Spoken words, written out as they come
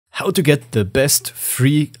How to get the best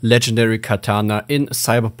free legendary katana in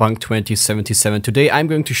Cyberpunk 2077. Today I'm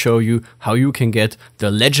going to show you how you can get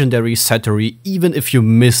the legendary Satori even if you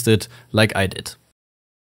missed it like I did.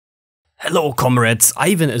 Hello comrades,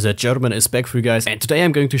 Ivan is a German is back for you guys, and today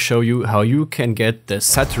I'm going to show you how you can get the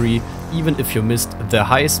Satori even if you missed the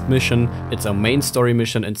Heist mission. It's a main story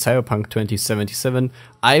mission in Cyberpunk 2077.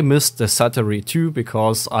 I missed the Satori too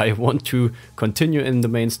because I want to continue in the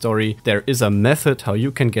main story. There is a method how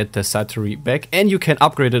you can get the Satori back and you can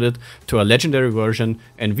upgrade it to a legendary version,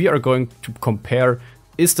 and we are going to compare,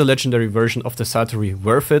 is the legendary version of the Satori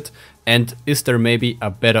worth it, and is there maybe a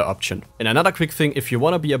better option? And another quick thing, if you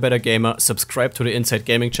want to be a better gamer, subscribe to the Inside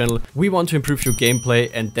Gaming channel. We want to improve your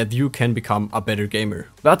gameplay and that you can become a better gamer.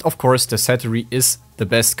 But of course the Satori is the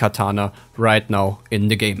best katana right now in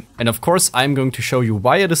the game. And of course I'm going to show you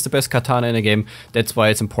why it is the best katana in the game. That's why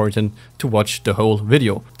it's important to watch the whole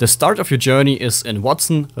video. The start of your journey is in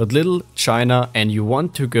Watson, Little China, and you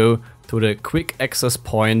want to go to the quick access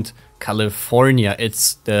point California.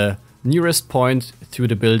 It's the nearest point to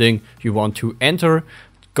the building you want to enter.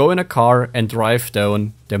 Go in a car and drive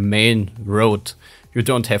down the main road. You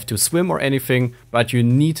don't have to swim or anything, but you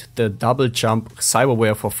need the double jump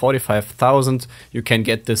cyberware for 45,000. You can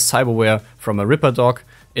get this cyberware from a Ripper dog.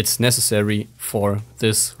 It's necessary for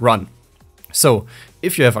this run. So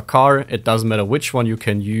if you have a car, it doesn't matter which one, you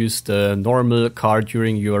can use the normal car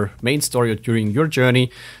during your main story or during your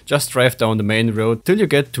journey. Just drive down the main road till you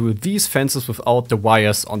get to these fences without the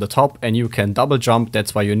wires on the top, and you can double jump.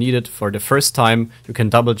 That's why you need it for the first time. You can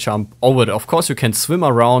double jump over it. Of course you can swim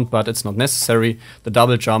around, but it's not necessary. The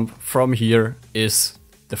double jump from here is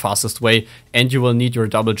the fastest way, and you will need your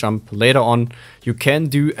double jump later on. You can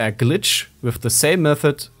do a glitch with the same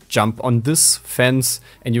method. Jump on this fence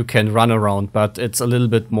and you can run around, but it's a little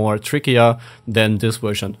bit more trickier than this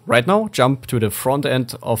version. Right now, jump to the front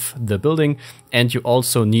end of the building, and you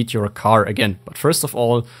also need your car again. But first of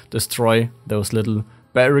all, destroy those little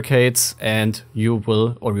barricades and you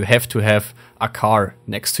will, or you have to have a car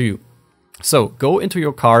next to you. So go into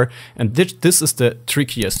your car, and this is the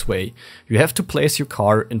trickiest way. You have to place your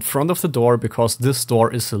car in front of the door because this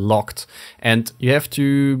door is locked, and you have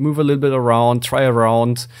to move a little bit around, try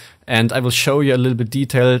around, and I will show you a little bit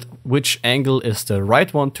detailed which angle is the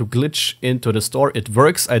right one to glitch into the store. It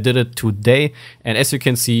works, I did it today, and as you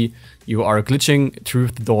can see, you are glitching through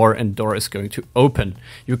the door and the door is going to open.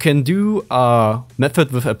 You can do a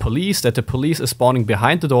method with a police, that the police is spawning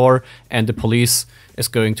behind the door and the police is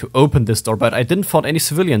going to open this door, but I didn't find any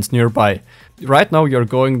civilians nearby. Right now you're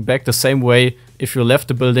going back the same way if you left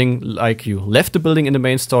the building like you left the building in the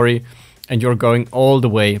main story, and you're going all the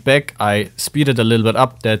way back. I speeded a little bit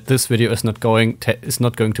up that this video is not going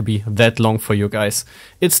to be that long for you guys.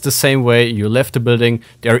 It's the same way you left the building.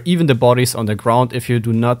 There are even the bodies on the ground. If you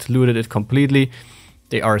do not loot it completely,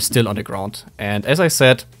 they are still on the ground. And as I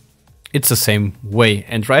said, it's the same way.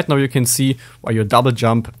 And right now you can see why your double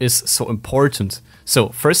jump is so important. So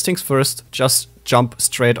first things first, just jump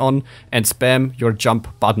straight on and spam your jump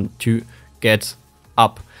button to get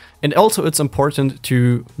up. And also it's important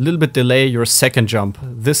to a little bit delay your second jump.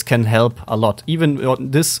 This can help a lot. Even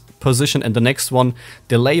on this position and the next one,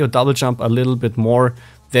 delay your double jump a little bit more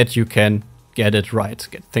that you can get it right,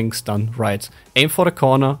 get things done right. Aim for the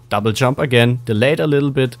corner, double jump again, delay it a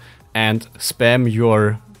little bit, and spam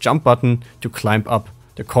your jump button to climb up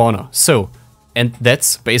the corner. So, and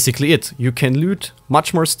that's basically it. You can loot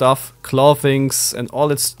much more stuff, clothings and all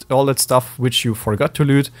that stuff which you forgot to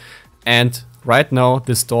loot. And right now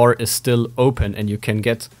this door is still open and you can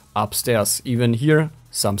get upstairs. Even here,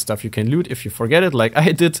 some stuff you can loot if you forget it like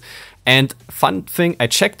I did. And fun thing, I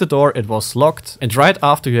checked the door, it was locked, and right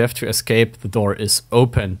after you have to escape, the door is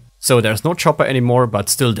open. So there's no chopper anymore, but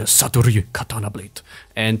still the Satori Katana blade.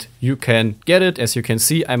 And you can get it, as you can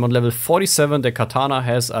see, I'm on level 47. The katana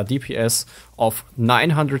has a DPS of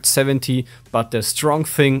 970, but the strong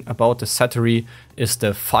thing about the Satori is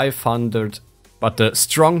the 500. But the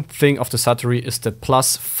strong thing of the Satori is the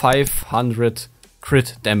plus 500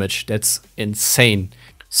 crit damage. That's insane.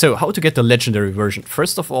 So how to get the legendary version?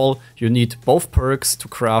 First of all, you need both perks to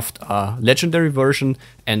craft a legendary version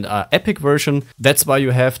and an epic version. That's why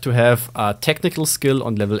you have to have a technical skill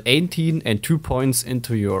on level 18 and 2 points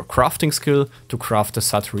into your crafting skill to craft the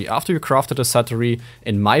Satori. After you crafted the Satori,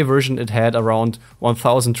 in my version it had around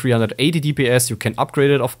 1380 DPS. You can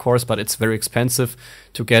upgrade it of course, but it's very expensive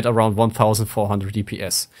to get around 1400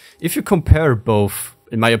 DPS. If you compare both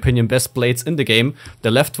in my opinion, best blades in the game.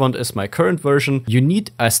 The left one is my current version. You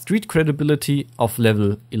need a street credibility of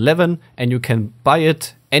level 11 and you can buy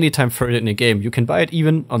it anytime further in the game. You can buy it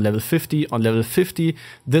even on level 50. On level 50,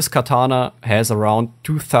 this katana has around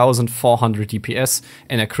 2400 DPS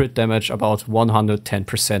and a crit damage about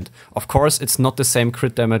 110%. Of course, it's not the same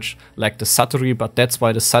crit damage like the Satori, but that's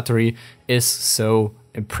why the Satori is so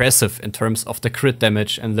impressive in terms of the crit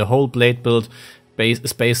damage, and the whole blade build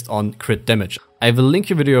is based on crit damage. I will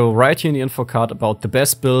link a video right here in the info card about the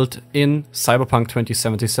best build in Cyberpunk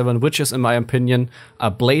 2077, which is, in my opinion,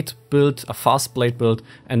 a blade build, a fast blade build,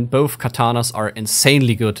 and both katanas are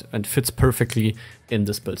insanely good and fits perfectly in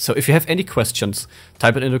this build. So if you have any questions,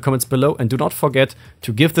 type it in the comments below, and do not forget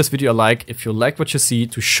to give this video a like if you like what you see,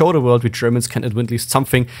 to show the world we Germans can win at least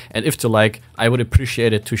something, and if you like, I would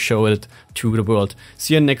appreciate it to show it to the world.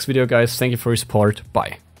 See you in the next video, guys. Thank you for your support.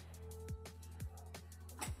 Bye.